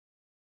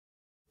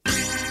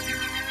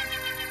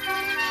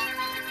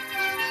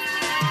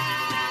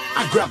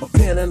I grab a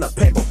pen and a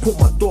paper, put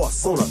my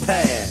thoughts on a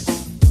pad.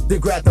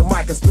 Then grab the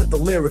mic and split the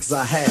lyrics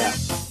I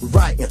have.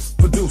 Writing,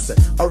 producing,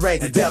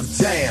 arranging death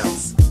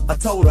jams. I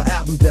told the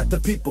album that the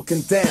people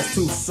can dance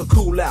to, so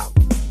cool out.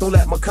 Don't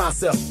let my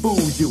concept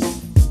fool you.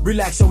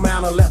 Relax your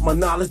mind and let my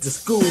knowledge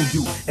just school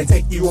you and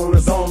take you on the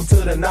zone to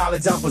the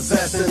knowledge I'm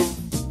possessing.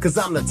 Cause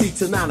I'm the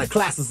teacher now, the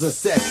classes in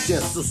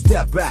session. So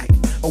step back,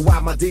 or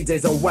while my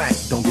DJ's on whack.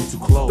 Don't get too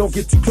close. Don't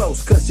get too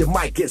close, cause you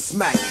might get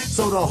smacked.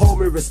 So don't hold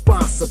me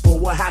responsible,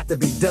 what had to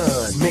be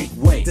done. Make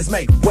way. Just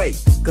make way,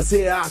 cause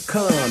here I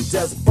come.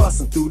 Just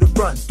busting through the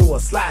front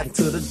door, sliding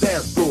to the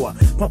dance floor.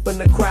 Pumping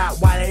the crowd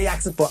while they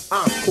asking for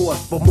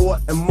encores. For more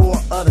and more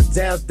of the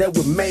jams that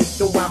we make.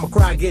 So while my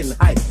crowd getting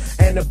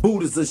hyped, and the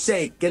booties are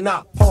shaking,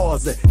 I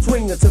pausing,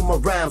 swinging to my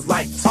rhymes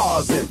like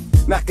Tarzan.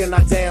 Knocking our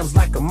jams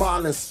like a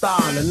Marlin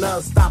star. And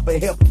non-stopping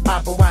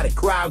hip-hopping while the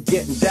crowd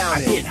getting down.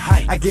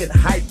 I get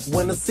hyped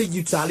when I see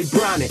you, Charlie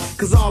Brownie.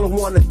 Cause all I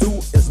wanna do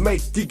is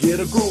make you get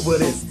a groove of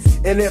this.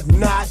 And if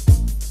not,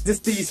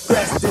 just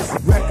scratch this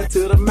record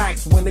to the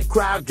max when the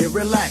crowd get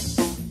relaxed.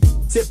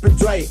 Chip and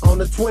Dre on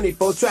the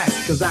 24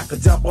 tracks. Cause I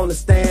could jump on the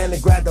stand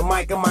and grab the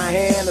mic in my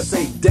hand and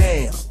say,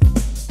 damn.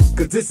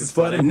 Cause this is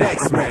for the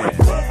next man.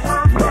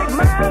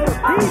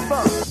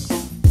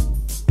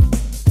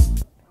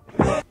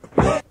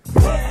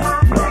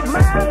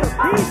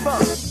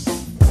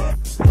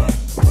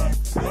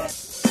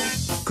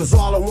 Cause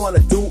all I wanna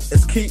do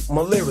is keep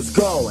my lyrics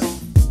going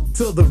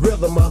to the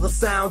rhythm of the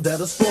sound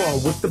that is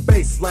strong, with the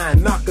bass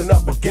line knocking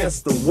up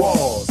against the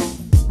walls.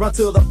 Run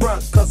to the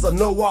front cause I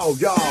know all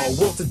y'all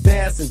want to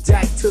dance and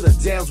jack to the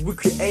jams we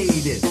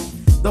created.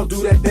 Don't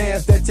do that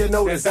dance that you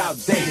know is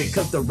outdated,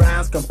 cause the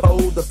rhymes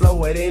compose the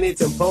flow at any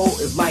tempo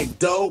is like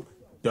dope.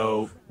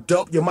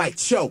 Dope, you might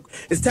choke.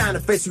 It's time to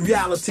face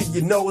reality,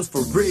 you know it's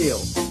for real.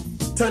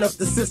 Turn up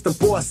the system,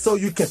 boy, so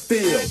you can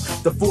feel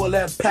the full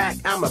impact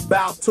I'm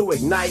about to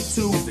ignite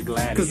to.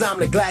 Cause I'm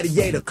the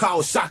gladiator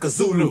called Shaka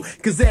Zulu.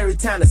 Cause every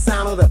time the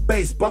sound of the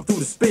bass bump through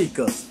the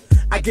speakers,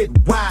 I get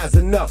wise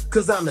enough,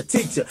 cause I'm the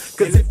teacher.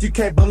 Cause if you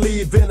can't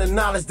believe in the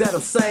knowledge that I'm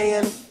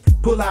saying,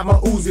 pull out my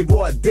Uzi,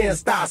 boy, then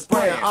start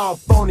spraying all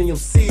phony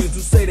MCs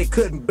who say they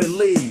couldn't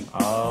believe.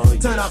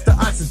 Turn off the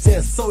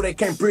oxygen so they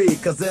can't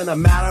breathe. Cause in a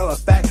matter of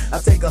fact, I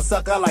take a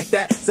sucker like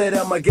that, set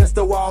them against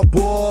the wall,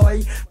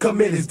 boy.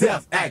 Commit his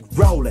death act,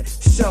 rolling,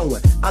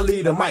 showing. I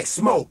leave the mic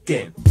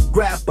smoking.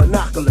 Grab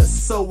binoculars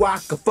so I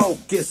can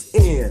focus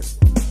in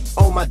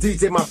on my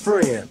DJ, my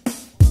friend.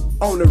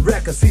 On the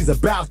records he's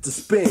about to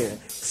spin.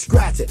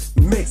 Scratch it,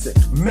 mix it,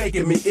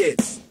 making me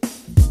itch.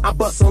 I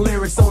bust some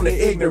lyrics on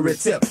the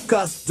ignorant tip,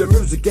 cause the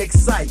music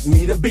excite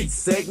me, the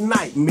beats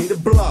ignite me to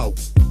blow.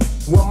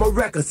 When my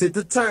records hit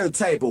the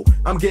turntable,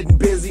 I'm getting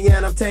busy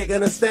and I'm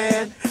taking a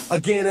stand.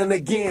 Again and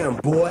again,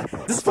 boy,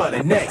 this for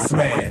the next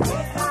man.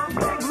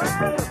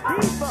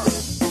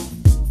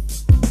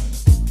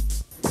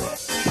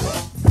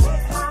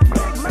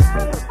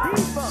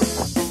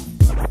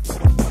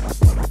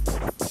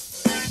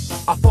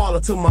 I fall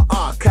into my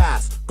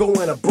archives, go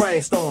in a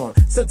brainstorm.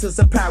 Sentences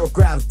and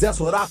paragraphs, that's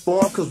what I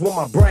form. Cause when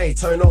my brain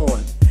turn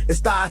on, it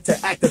starts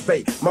to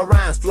activate, my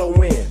rhymes flow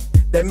in.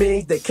 That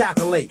means they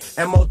calculate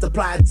and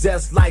multiply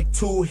just like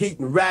two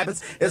heating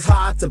rabbits. It's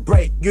hard to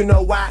break, you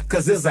know why?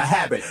 Cause it's a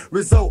habit.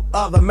 Result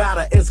of the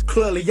matter is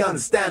clearly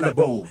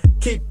understandable.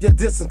 Keep your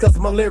distance cause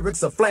my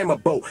lyrics are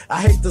flammable.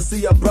 I hate to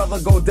see a brother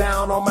go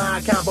down on my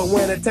account, but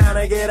when it's time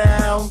to get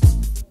down,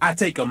 I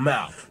take them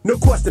out. No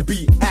question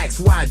be asked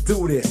why I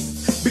do this.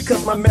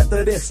 Because my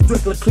method is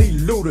strictly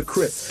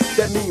ludicrous.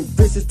 That means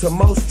vicious to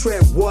most,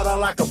 tread water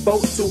like a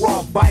boat. To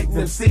all biting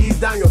them seeds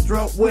down your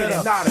throat with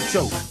an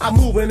artichoke. I'm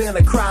moving in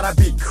the crowd, I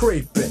be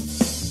creeping.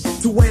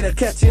 To wait to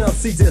catch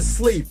MC just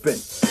sleeping.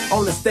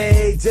 On the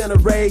stage in a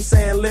race,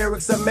 saying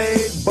lyrics are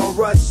made. But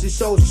rush your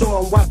show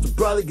and watch the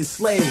brother get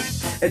slayed.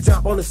 And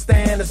jump on the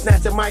stand and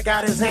snatch a mic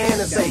out his hand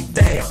and say,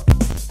 damn,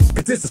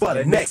 cause this is for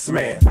the next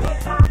man.